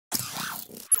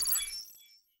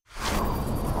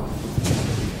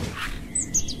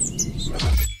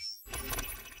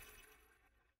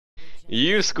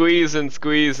You squeeze and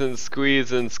squeeze and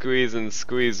squeeze and squeeze and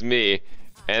squeeze me,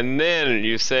 and then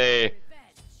you say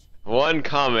one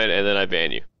comment and then I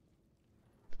ban you.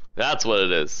 That's what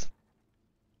it is.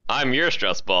 I'm your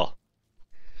stress ball.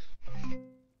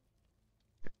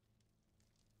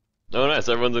 Oh nice,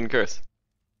 everyone's in curse.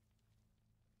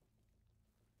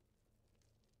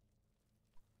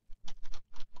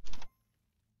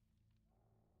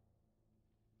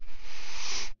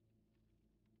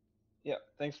 Yep,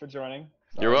 thanks for joining.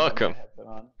 You're welcome.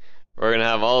 We're gonna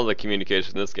have all the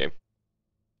communication in this game.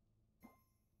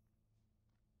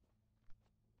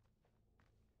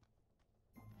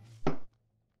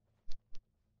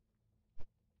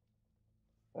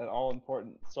 That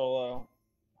all-important solo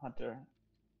hunter.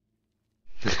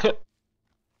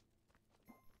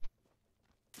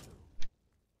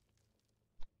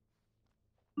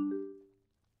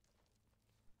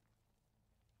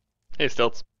 Hey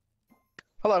Stilts.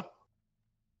 Hello.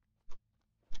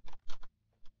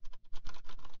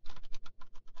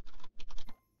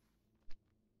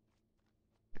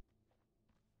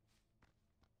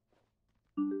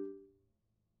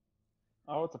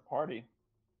 Oh, it's a party.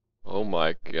 Oh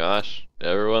my gosh,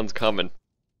 everyone's coming.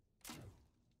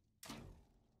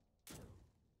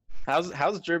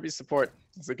 How's Derby's support?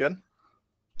 Is it good?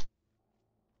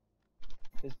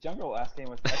 His jungle last game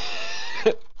was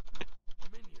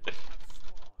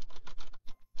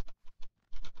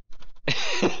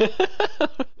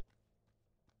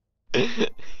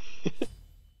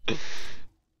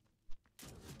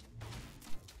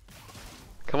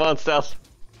Come on, Stealth.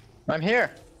 I'm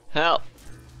here. Help.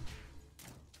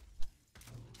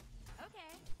 Okay.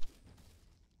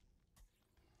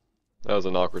 That was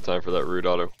an awkward time for that rude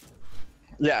auto.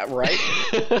 Yeah, right?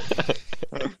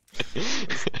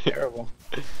 It's terrible.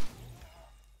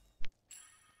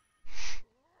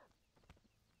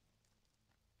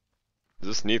 Is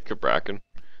this Neath BaRRaCCuDDa?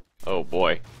 Oh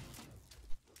boy.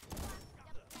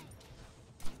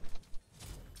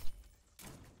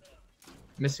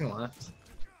 Missing left.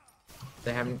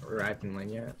 They haven't arrived in lane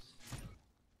yet.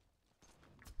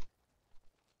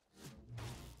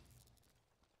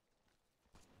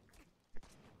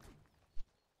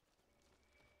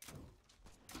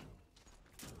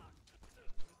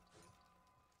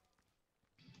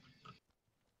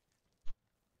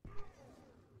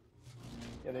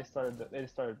 Yeah, they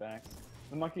started backs.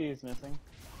 The monkey is missing.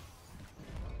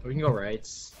 We can go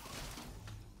rights.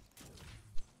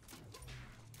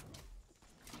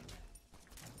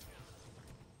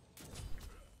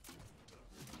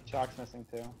 Chalk's missing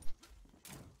too.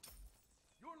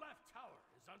 Your left tower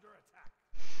is under attack.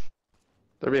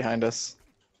 They're behind us.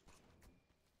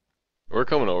 We're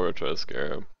coming over to try to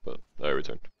scare him, but I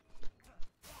returned.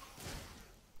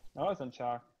 No, it's on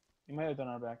Chalk. You might have done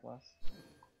our back less.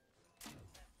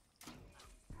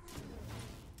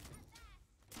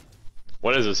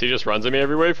 What is this? He just runs at me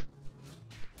every wave?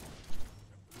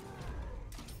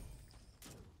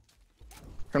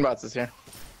 Kronbots is here.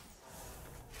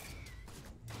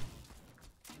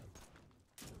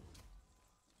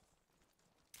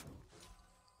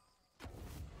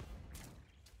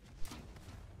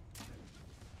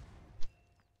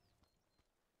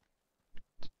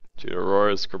 Dude,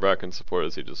 Aurora's BaRRaCCuDDa support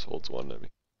as he just holds one at me.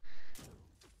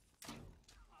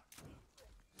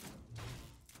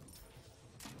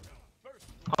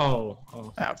 Oh.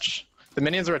 Ouch. The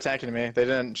minions were attacking me. They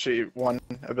didn't shoot one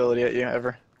ability at you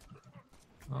ever.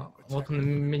 Oh, welcome to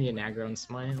minion aggro and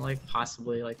smite, like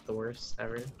possibly like the worst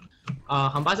ever.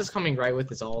 Humbots is coming right with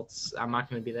his ults. I'm not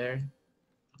gonna be there.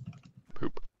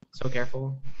 Poop. So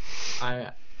careful.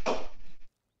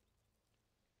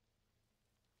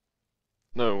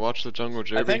 No, watch the jungle,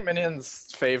 JB. I think minions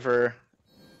favor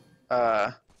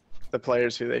the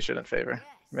players who they shouldn't favor.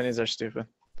 Minions are stupid.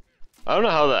 I don't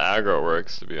know how the aggro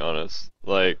works, to be honest.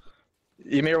 Like,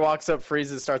 Ymir walks up,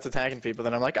 freezes, starts attacking people,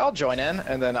 then I'm like, I'll join in,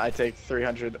 and then I take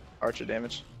 300 archer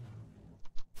damage.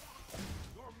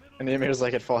 And Ymir's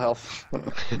like at full health.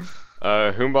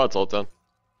 Humbot's ult down.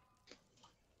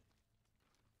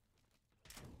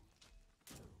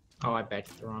 Oh, I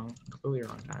backed the completely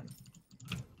wrong time.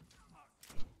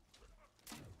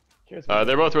 Cheers,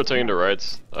 They're both rotating to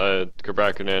rights.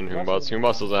 BaRRaCCuDDa and Humbots.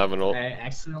 Humbots doesn't have an ult. I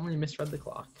accidentally misread the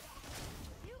clock.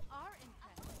 You are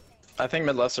impressive. I think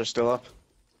mid lefts are still up.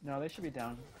 No, they should be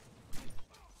down.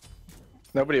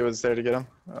 Nobody was there to get them,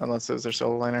 unless it was their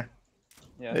solo laner.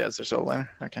 Yeah. Yeah, it's their solo laner.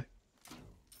 Okay.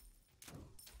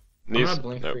 I'm Neath, gonna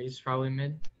blink no. freeze probably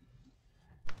mid.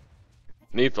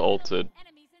 Neath ulted.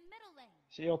 Enemies in middle lane.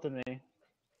 She ulted me.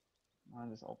 Mine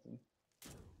just ulted.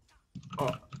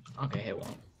 Oh, okay, hit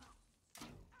won't.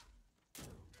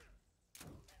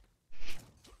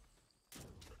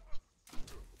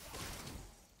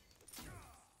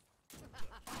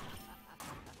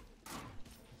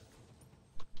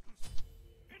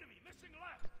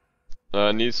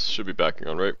 Nice should be backing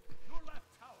on, right? Your left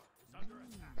tower is under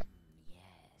attack.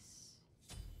 Yes.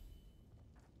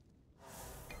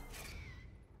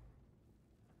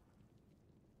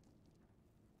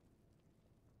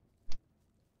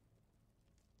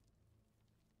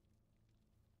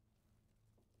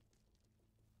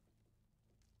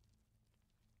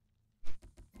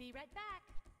 Be right back.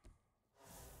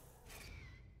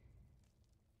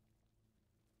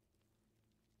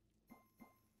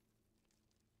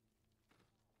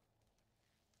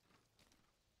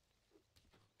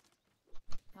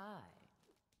 Hi.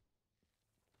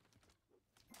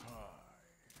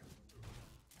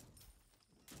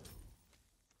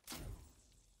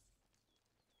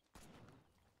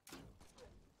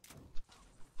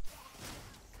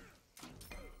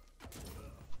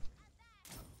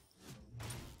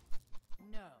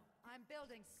 No, I'm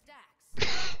building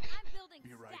stacks. I'm building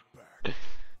Be right stacks. back.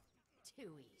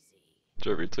 Too easy.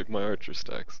 Jeremy took my archer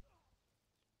stacks.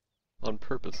 On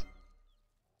purpose.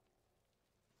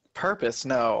 Purpose?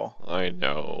 No. I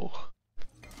know.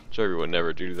 Jeremy would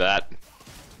never do that.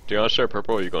 Do you want to share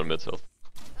purple or are you going mid stealth?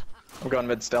 I'm going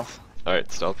mid stealth.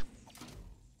 Alright, stealth.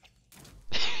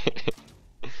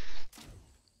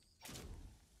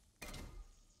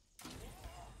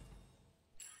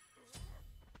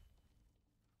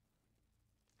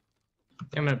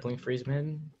 I'm gonna blink freeze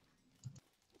mid.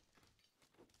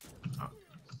 Oh.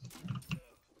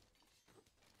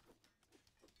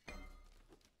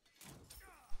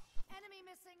 Enemy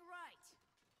missing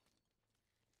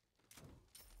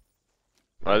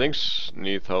right. I think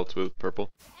Neath helped with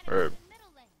purple. Enemy Or in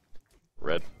middle lane.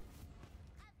 red.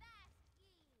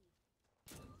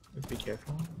 Be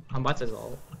careful. Hambat's his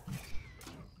ult.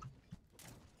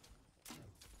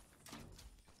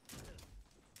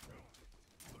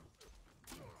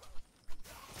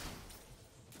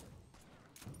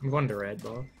 I'm going to red,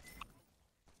 both.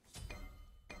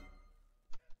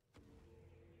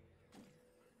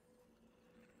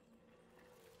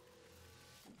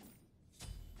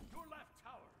 Your left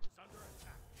tower is under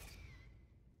attack.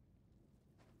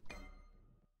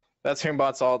 That's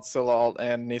Humbot's ult, Scylla ult,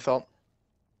 and Neath ult.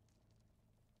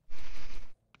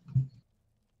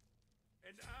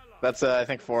 An ally. That's I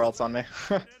think 4 ults on me.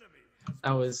 Enemy.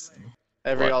 That was.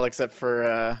 Every What? ult except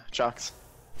for Chocks.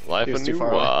 Life He was of too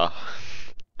far away. Nuwa.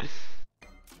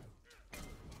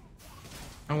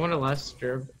 I want a last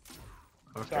strip.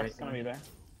 Okay. Shock's gonna be there.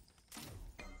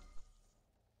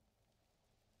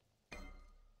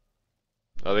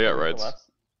 Oh, they got To the reds. left.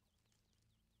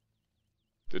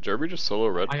 Did Jeremy just solo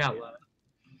red? I got left.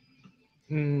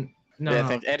 No, Yeah, I no.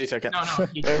 think Andy took it. No, no,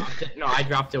 he dropped it. No, I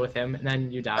dropped it with him, and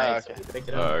then you died, okay. so he picked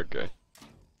it Oh, up. okay.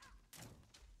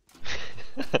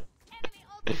 Enemy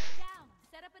ultimate down.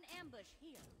 Set up an ambush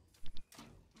here.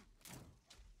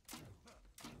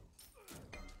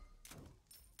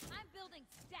 I'm building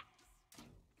stacks.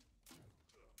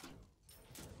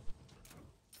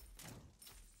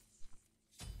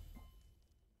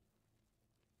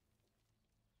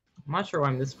 I'm not sure why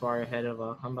I'm this far ahead of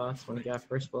Humbats when he got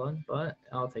first blood, but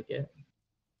I'll take it.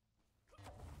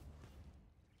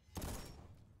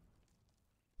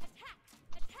 Attack!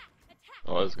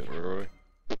 Oh, I was gonna run away.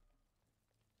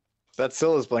 That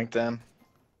Scylla's blinked in.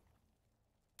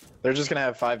 They're just gonna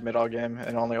have 5 mid all game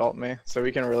and only ult me, so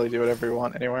we can really do whatever we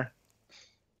want anywhere.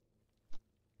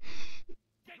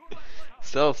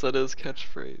 Stealth said his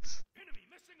catchphrase. Enemy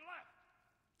missing left.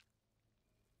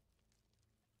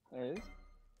 There it is.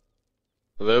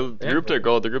 They grouped their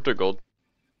gold, they grouped their gold.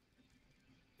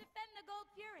 Defend the gold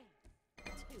fury.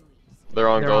 Too easy. They're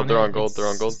on gold, they're it. on gold, they're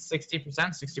on gold. 60%,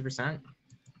 60%.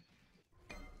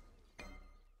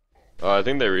 Oh, I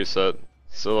think they reset.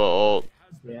 Scylla ult,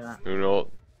 Yeah. Moon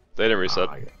ult. They didn't reset.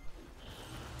 Ah,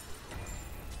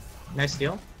 nice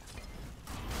steal.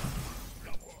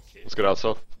 Let's get out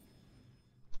stealth.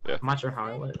 I'm not sure how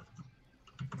I live.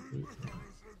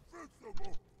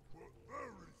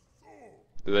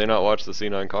 Did they not watch the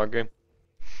C9 COG game?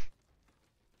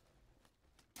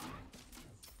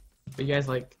 But you guys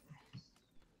like.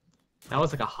 That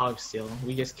was like a hog steal.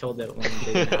 We just killed it when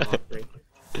they didn't have operate.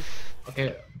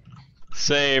 Okay.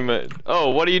 Same. Oh,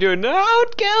 what are you doing? No,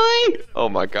 Kelly! Oh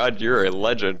my god, you're a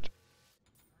legend.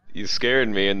 You scared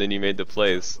me and then you made the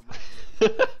plays.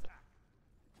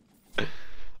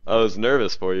 I was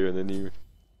nervous for you and then you...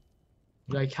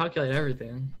 I calculate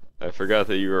everything. I forgot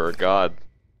that you were a god.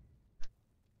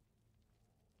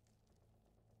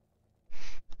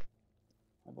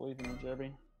 I believe in you,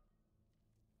 Jeremy.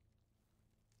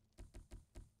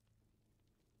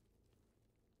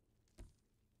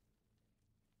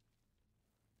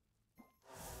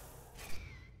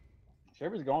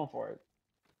 Jeremy's going for it.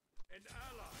 An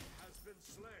ally has been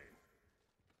slain.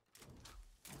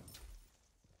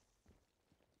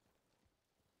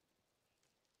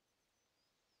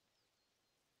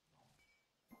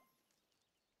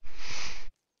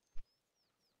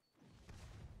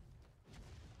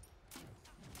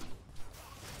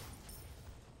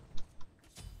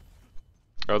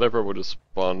 Oh, they probably just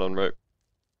spawned on right.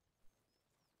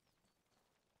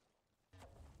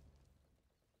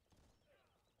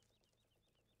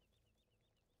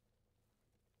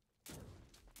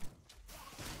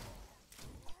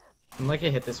 I'm like I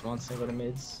hit this once and go to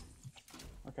mids.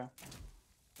 Okay.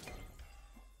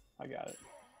 I got it.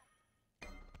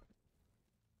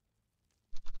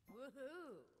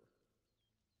 Woohoo!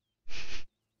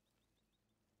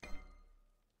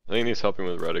 I think he's helping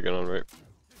with red again on right.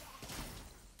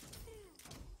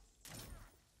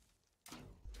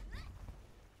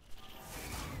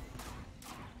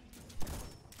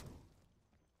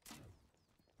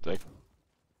 Dang.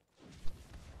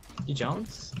 You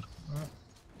Jones?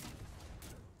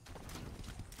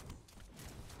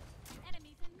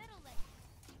 Enemies in middle lane.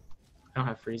 I don't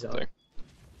have freeze out. Dang.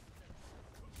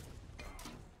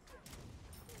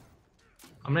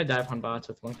 I'm gonna dive on bots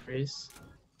with link freeze.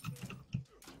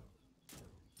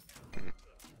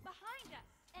 Behind us.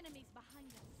 Enemies behind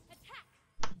us. Attack.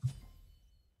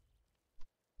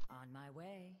 On my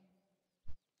way.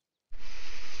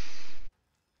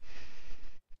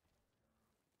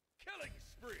 Killing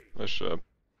spree. Nice job.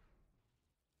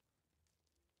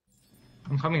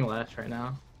 I'm coming left right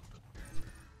now.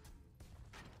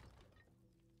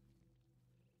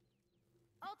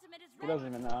 Ultimate is He ready. doesn't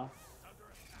even know.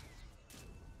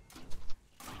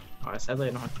 Oh, sadly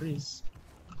I don't have freeze.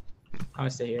 I'm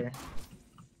gonna stay here.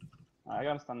 I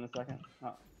got him stunned in a second.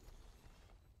 Oh,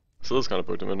 So this kind of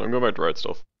poked him in. I'm going back to right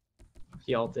stuff.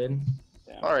 He ulted.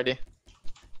 damn. Alrighty.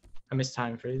 I missed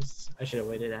time freeze. I should have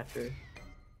waited after.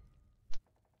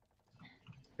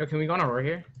 Yo, can we go on a roar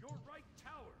here? Your right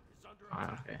tower is under Oh,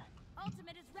 attack. okay.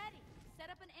 Ultimate is ready. Set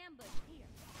up an ambush here.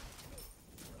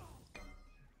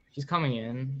 He's coming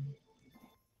in.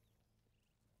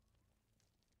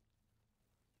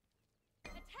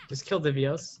 Attack. Just kill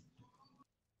Divios.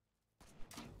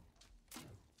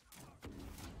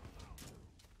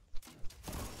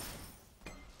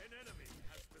 An enemy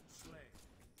has been slain.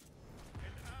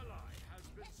 An ally has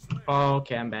been slain. Oh,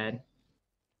 okay, I'm bad.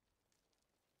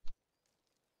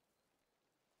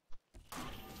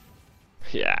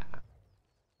 Yeah.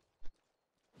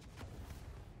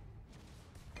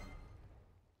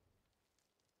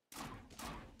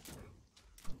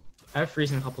 I have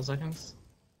freeze in a couple seconds.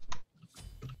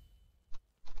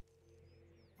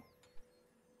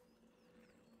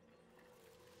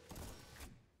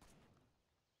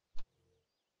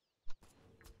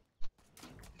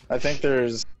 I think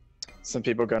there's some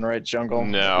people going right jungle.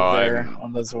 No, there I'm-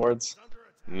 on those wards. Under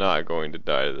attack. Not going to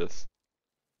die to this.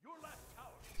 Your left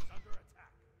tower is under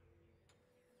attack.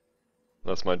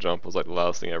 Unless my jump was like the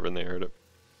loudest thing ever and they heard it.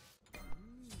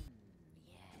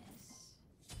 Yes.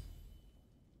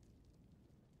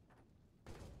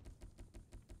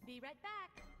 Be right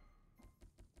back.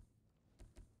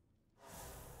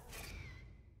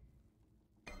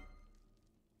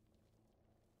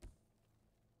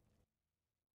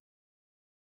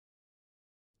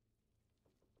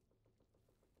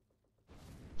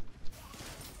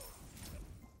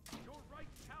 Your right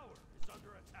tower is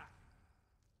under attack.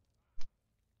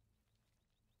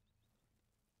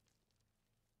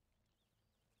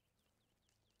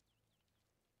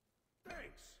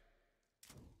 Thanks.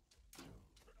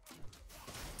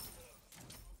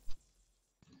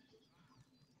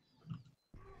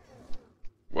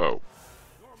 Whoa.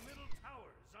 Your middle tower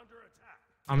is under attack.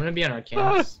 I'm gonna be on our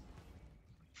camps.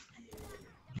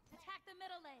 Attack the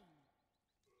middle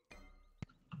lane.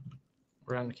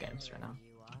 We're on the camps right now.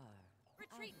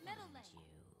 Retreat middle lane.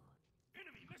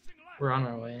 Enemy missing left. We're on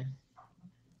our way.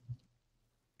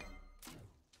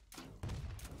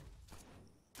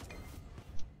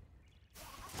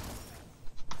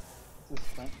 This is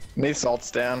sprint. Me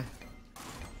salt's down.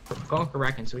 We're going for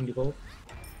Racken so we can do gold.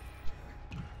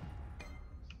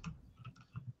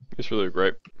 It's really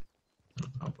great.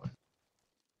 Oh boy.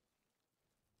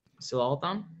 Still ult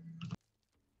on?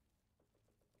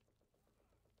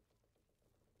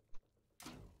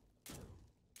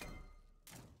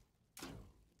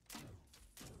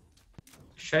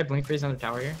 Should I blink freeze on the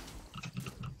tower here?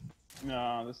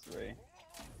 No, there's three.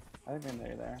 I think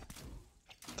they're there.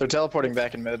 They're teleporting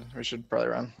back in mid. We should probably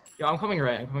run. Yo, I'm coming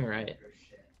right, I'm coming right.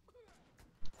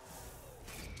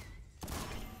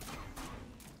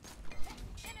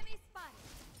 Enemy spotted.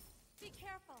 Be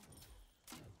careful.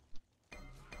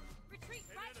 Retreat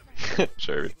right lane.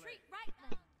 Cherry. Retreat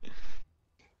right lane.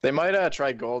 They might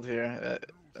try gold here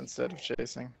instead of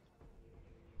chasing.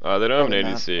 They don't have Probably an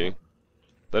not. ADC.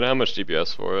 They don't have much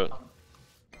DPS for it.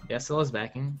 Yeah, Scylla's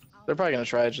backing. They're probably gonna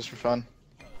try it just for fun.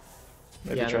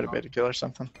 Maybe Yeah, try they're- to bait a kill or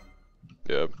something.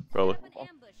 Yeah, probably. Set up an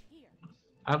ambush here.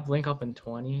 I have blink up in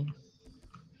 20.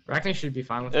 Rackney should be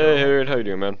fine with Hey, it. Harriet, how you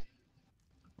doing, man?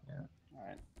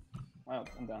 Alright. Well,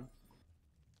 I'm done.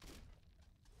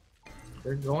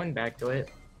 They're going back to it.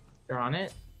 They're on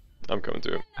it. I'm coming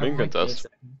to it. I We can have like contest. 8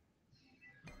 seconds.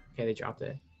 Okay, they dropped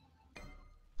it.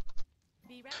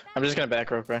 Be right back. I'm just gonna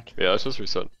back real quick. Yeah, let's just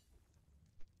reset.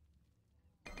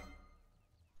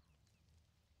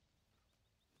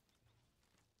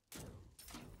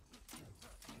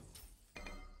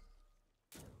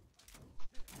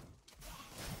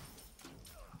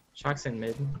 Shock's in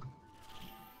mid.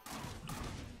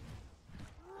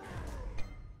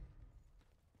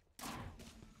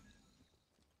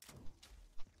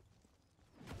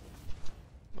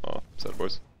 Oh, sad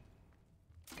boys.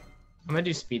 I'm gonna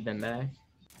do speed them back.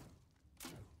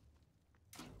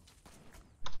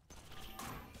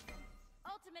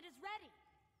 Ultimate is ready.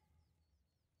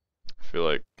 I feel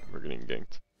like we're getting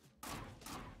ganked.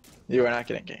 You are not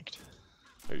getting ganked.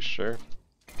 Are you sure?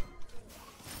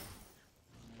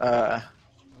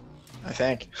 I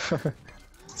think.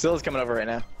 Zilla's coming over right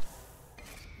now.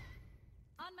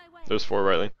 On my way. There's 4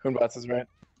 right lane. Hoonbots is right.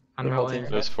 On The my whole way. team's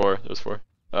There's 4. There's 4.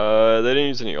 They didn't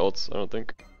use any ults, I don't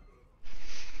think.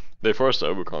 They forced a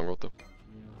Wukong ult though.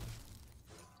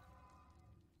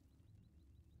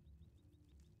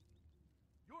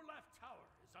 Your left tower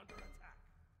is under attack.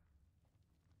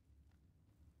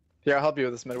 Here, I'll help you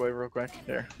with this mid wave real quick.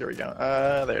 Here we go.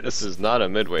 There it This is. is not a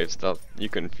mid wave, stop. You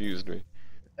confused me.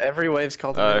 Every wave's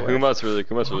called a mid wave. Humat's really,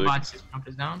 Humat's really. Robots just jump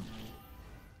is down.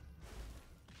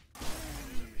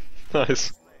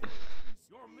 Nice.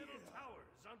 Your middle tower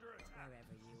is under attack.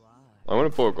 I'm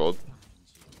gonna pull gold.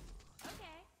 Okay.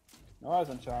 No eyes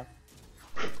on Shock.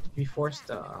 We forced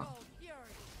Gold Fury.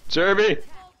 Jeremy! Gold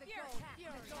Fury.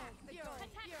 Attack the Gold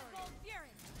Fury.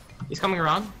 He's coming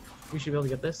around. We should be able to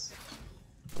get this.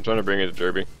 I'm trying to bring it to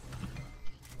Derby.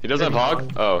 He doesn't have Derby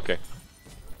hog? hog. Oh, okay.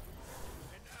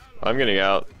 I'm getting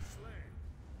out.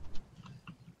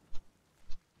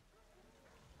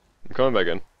 I'm coming back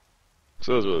in.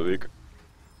 So is really weak.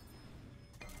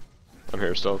 I'm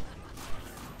here still.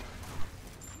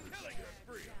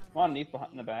 I'm on Neath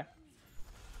behind in the back.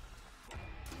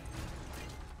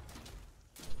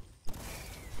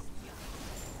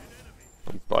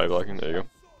 I'm body blocking. There you go.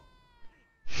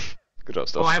 Good job, Oh,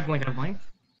 Stealth. I have blink. I have blink.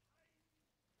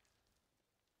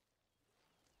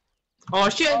 Oh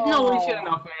shit! No, we should have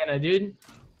enough mana, dude.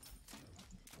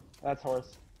 That's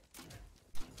horse.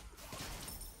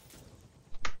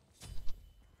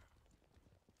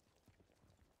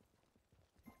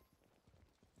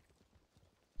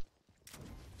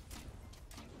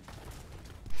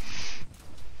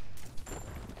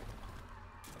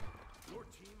 Your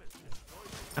team has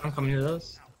destroyed I'm coming to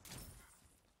those.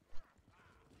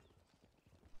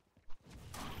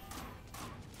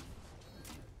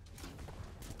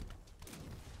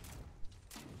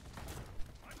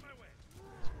 on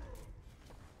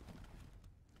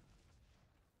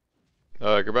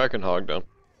my way. Go back and hog down.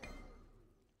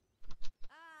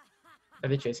 Are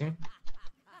they chasing?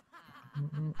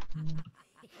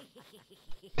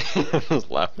 I was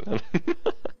laughing at him.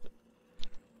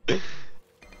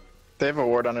 They have a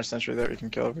ward on our sentry that we can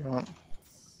kill if we want.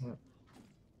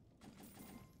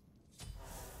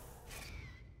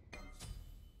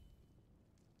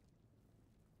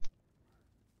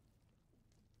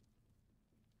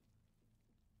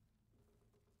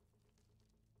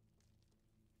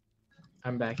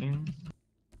 I'm backing.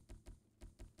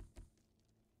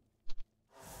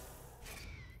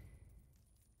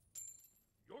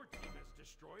 Your team has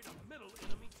destroyed a middle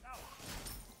enemy tower.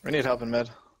 We need help in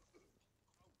mid.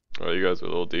 Oh, you guys are a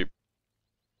little deep.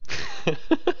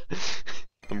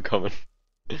 I'm coming.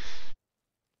 They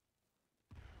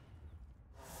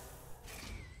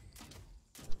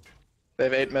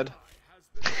have 8 mid.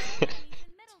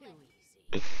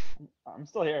 I'm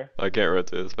still here. I can't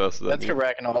rotate as fast as Let's that. go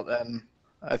rack and ult, and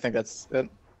I think that's it.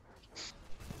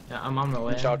 Yeah, I'm on my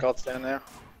way. Chalk ult stand there.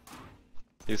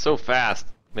 He's so fast,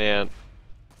 man.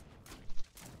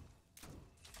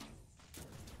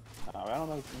 Oh, I don't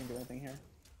know if we can do anything here.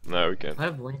 No, we can't. I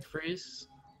have blink freeze.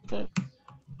 Yeah.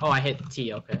 Oh, I hit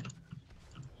T. Okay.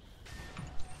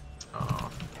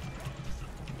 Oh.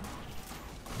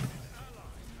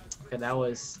 Okay, that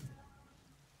was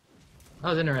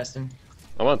interesting.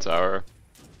 I'm on tower.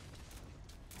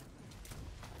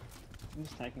 I'm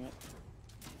just tanking it.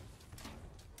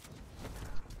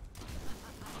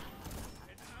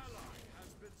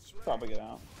 Probably get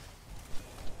out.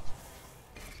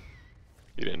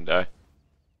 You didn't die.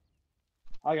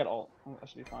 I got ult. That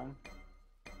should be fine.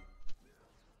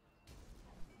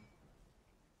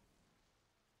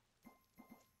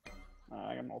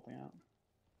 I got ulting out.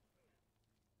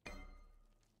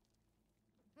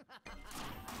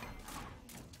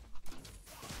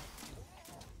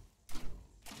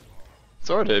 It's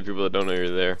hard to hit people that don't know you're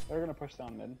there. They're gonna push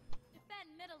down mid.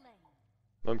 Defend middle lane.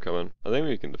 I'm coming. I think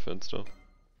we can defend still.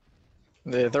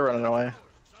 They're running away.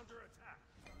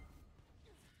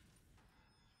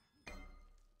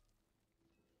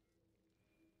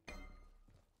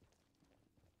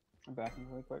 I'm backing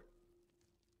really quick.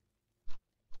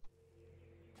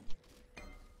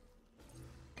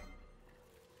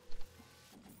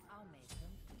 I'll make them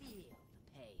feel the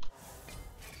pain.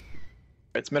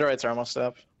 It's mid rights are almost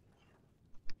up.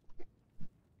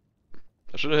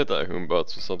 I should have hit that Hoom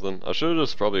bots or something. I should have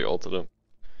just probably ulted him.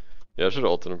 Yeah, I should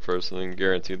have ulted him first and then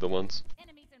guaranteed the ones.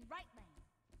 Enemies in right lane.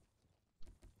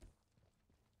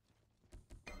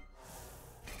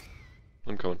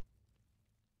 I'm coming.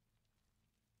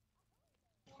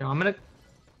 No, I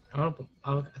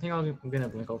think I'm gonna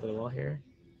blink over the wall here.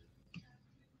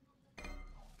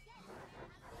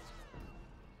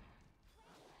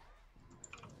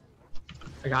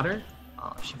 I got her.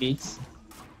 Oh, she beats.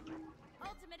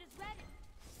 Ultimate is ready.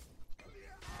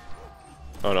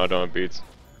 Oh no, I don't have beats.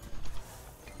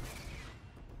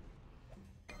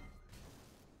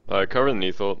 Alright, cover the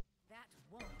knee ult. That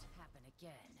won't happen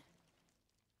again.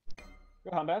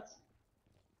 Go Humbats.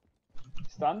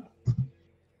 Stunned.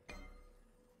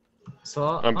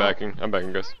 So I'm backing guys.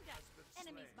 Enemies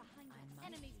behind us.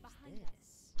 Enemies behind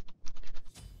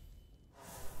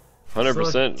us.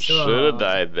 100% should have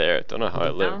died there. Don't know how I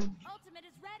lived. Ultimate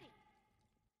is ready.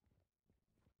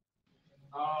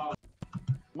 I'm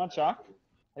on shock.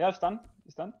 I got a stun.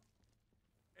 You stunned?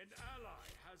 An ally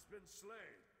has been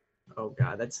slain. Oh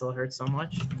god, that still hurts so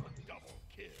much. Double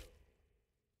kill.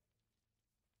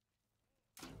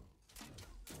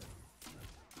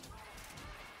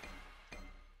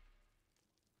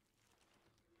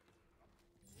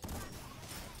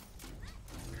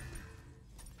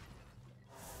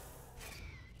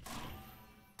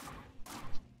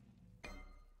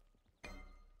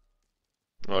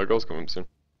 Oh, the goal's coming soon.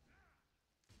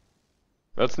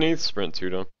 That's neat sprint too,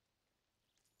 though.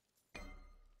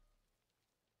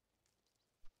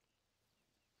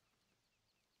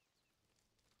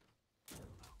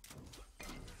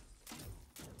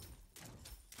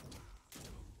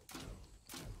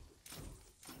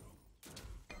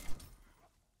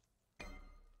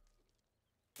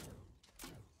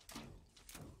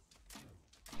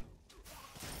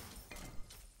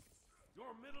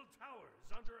 Your middle tower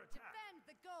is under attack. Defend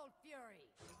the gold fury.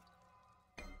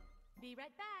 Be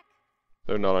right back.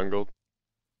 They're not on gold.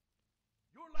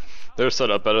 Your left tower They're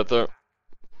set up at it though.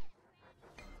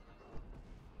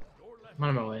 Your left I'm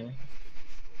on my way.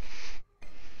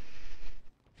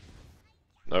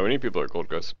 No, we need people at gold,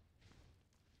 guys.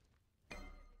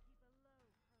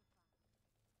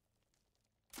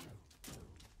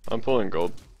 I'm pulling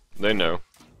gold. They know.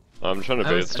 I'm trying to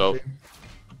bait stealth.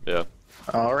 Yeah.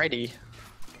 Alrighty.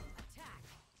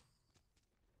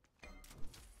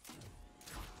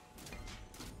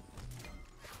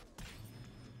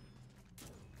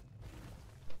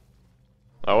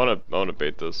 I wanna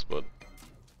bait this, but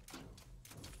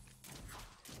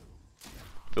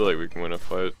I feel like we can win a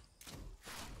fight.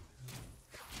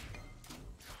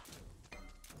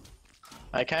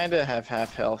 I kinda have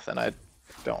half health and I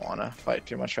don't wanna fight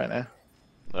too much right now.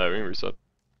 Alright, we can reset.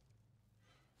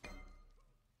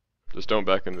 Just don't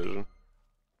back in vision.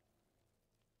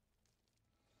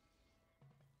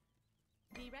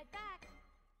 Be right back.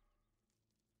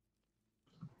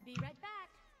 Be right back.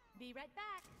 Be right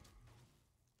back.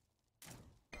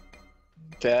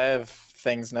 Okay, I have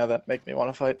things now that make me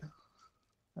wanna fight.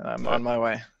 And I'm on my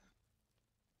way.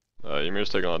 Ymir's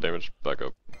taking a lot of damage. Back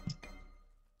up.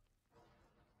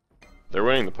 They're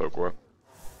winning the poke war.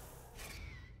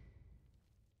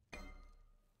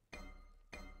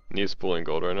 Needs pulling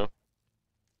gold right now.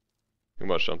 Too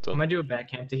much jumped I'm in. gonna do a back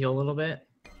camp to heal a little bit.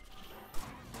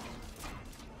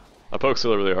 I poke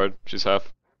Scylla really hard. She's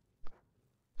half.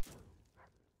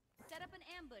 Set up an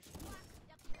ambush.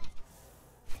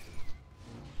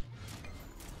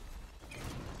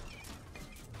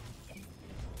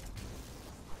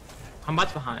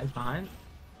 Combat's behind. I'm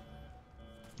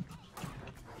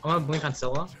gonna blink on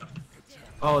Scylla.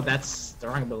 Oh, that's the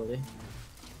wrong ability.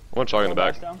 One shot in the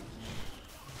back. Down.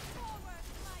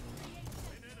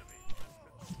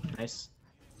 Nice.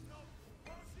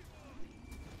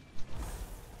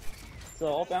 So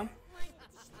ult down.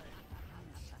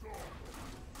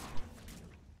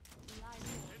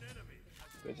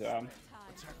 Good job.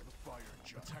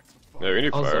 Yeah, we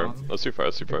need fire. Also- Let's do fire.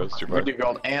 Let's do fire. Let's do We fire. do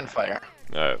gold and fire.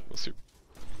 Alright, let's do.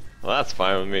 Well, that's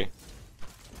fine with me.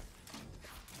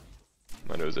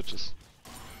 My nose itches.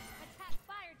 Attack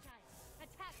fire giant.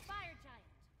 Attack fire giant.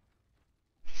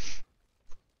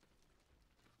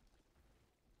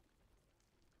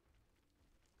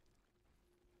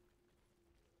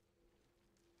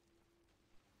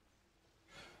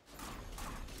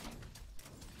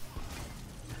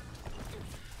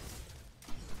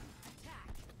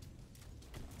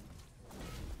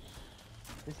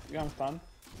 He's got him stunned.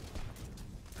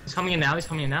 He's coming in now. He's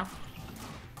coming in now.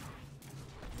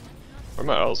 Where'd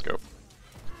my owls go?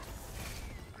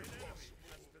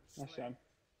 Nice job.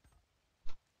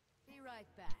 Be right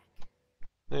back.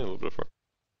 Yeah, a little bit far.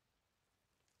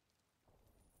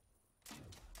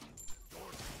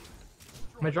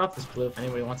 I'm gonna drop this blue if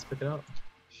anybody wants to pick it up.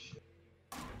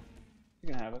 You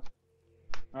can have it.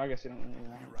 Oh, I guess you don't really need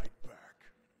that. Right back.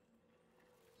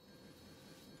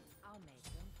 I'll make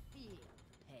them feel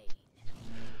pain.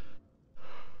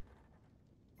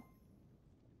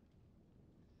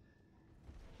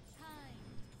 Time.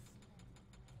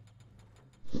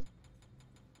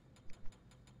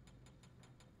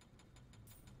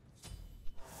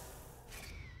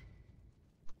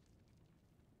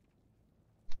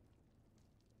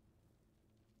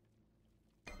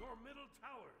 Your middle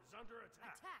tower is under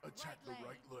attack. Attack the lane.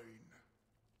 right lane.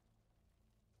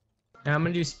 Yeah, I'm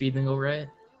gonna do speed and go right.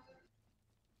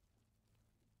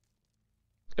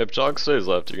 If Jog stays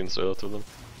left, you can stay left with him.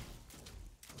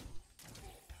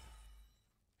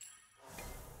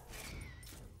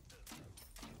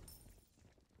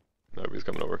 Nope, he's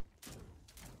coming over.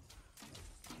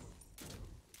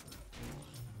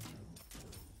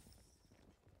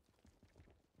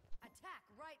 Attack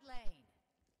right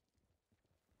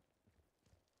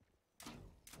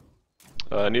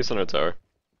lane. Nee's on our tower.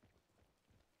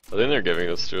 I think they're giving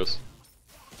this to us.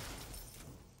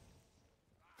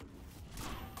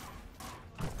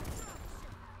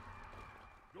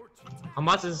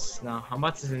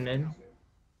 Hambatz is in mid.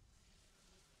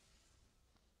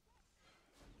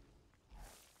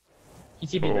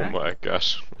 ETB Oh back. my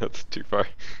gosh, that's too far.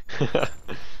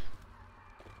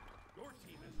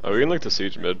 Oh, we can look to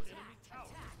siege mid. Oh,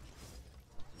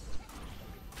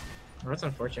 that's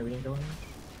unfortunate. We didn't go in.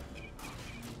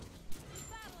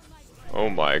 Oh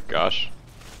my gosh.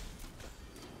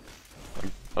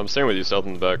 I'm staying with you, stealth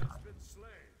in the back.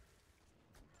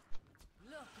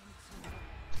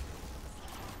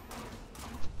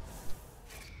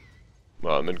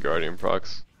 Wow, mid guardian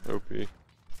procs. OP. Forward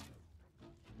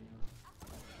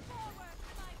for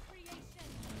my creation.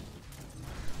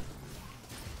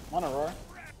 On Aurora.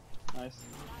 Nice.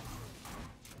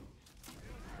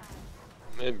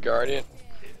 Mid guardian.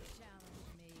 Challenge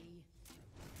me.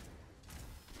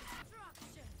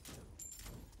 Destruction.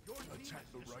 Your team Attack has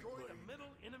the right destroyed lane. a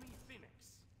middle enemy phoenix.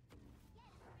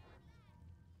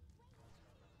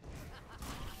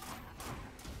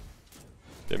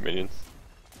 They have minions.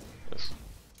 Yes.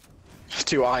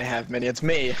 Do I have minions?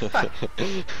 Me.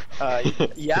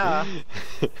 Yeah.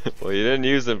 Well, you didn't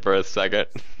use them for a second,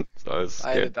 so I was I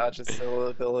had a scared. dodge still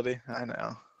ability. I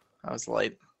know. I was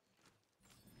late.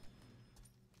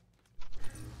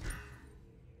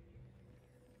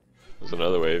 There's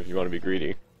another way if you want to be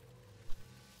greedy.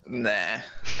 Nah. Yes.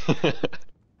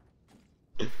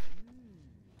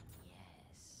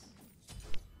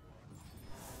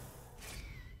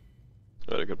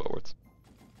 Alright, good ball words.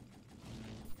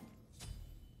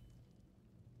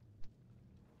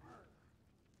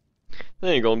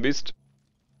 There you go, Golden Beast.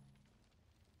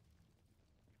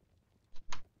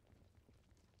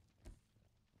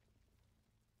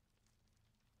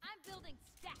 I'm building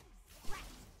stacks.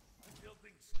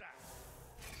 Building stacks.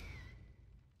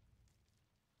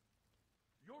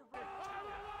 Your right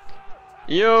tower.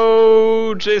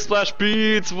 Yo, J Splash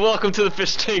Beats, welcome to the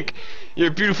fish tank.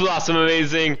 You're beautiful, awesome,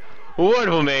 amazing,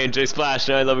 wonderful man, J Splash,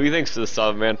 and I love you. Thanks for the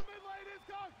sub, man. Mid lane is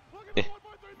gone. Look at the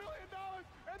 $1.3 million,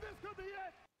 and this could be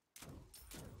it.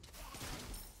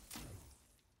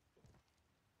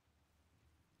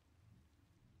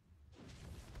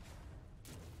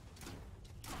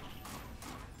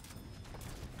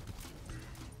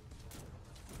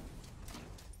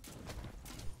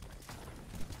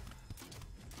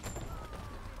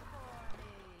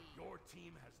 Your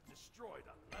team has destroyed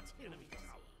a left enemy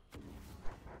tower.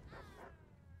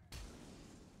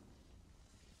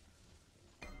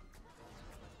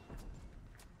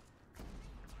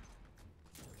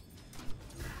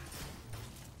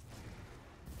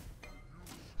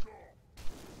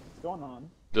 What's going on?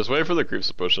 Just wait for the creeps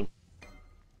to push him.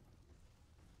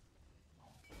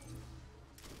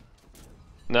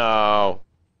 No.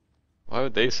 Why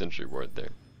would they sentry ward there?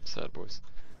 Sad boys.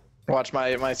 Watch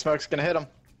my smoke's gonna hit him.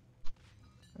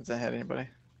 Does that hit anybody?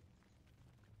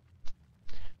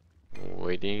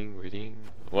 Waiting, waiting.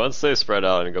 Once they spread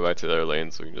out and go back to their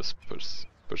lanes, we can just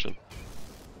push in.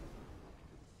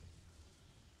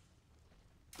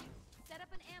 Set up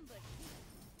an ambush.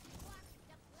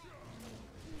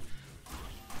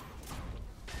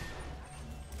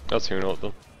 That's hearing ult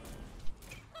though.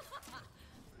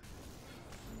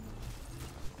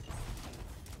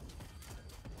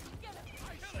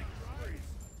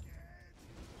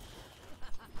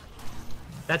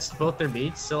 That's both their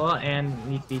beats, Scylla and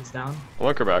Neath beats down.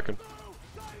 One Krabakin.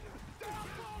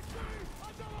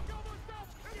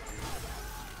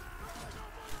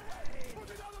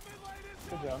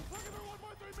 Good job.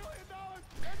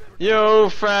 Yo,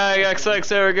 Frag,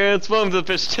 XX Arrogance, welcome to the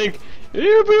fish tank.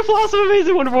 You're beautiful, awesome,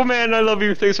 amazing, wonderful man. I love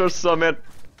you. Thanks for the sub, man.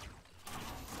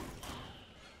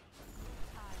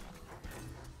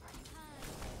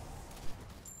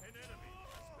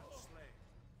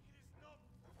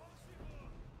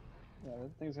 Yeah,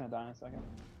 that thing's gonna die in a second.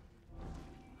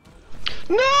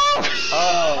 No!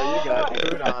 Oh, you got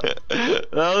food on.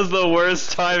 That was the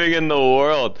worst timing in the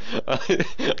world.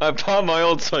 I popped my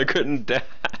ult so I couldn't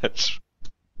dash.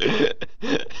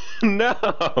 No!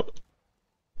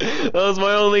 That was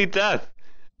my only death.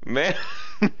 Man.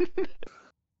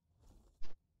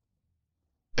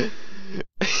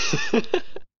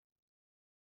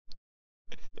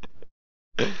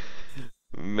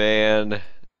 Man.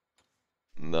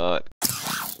 Not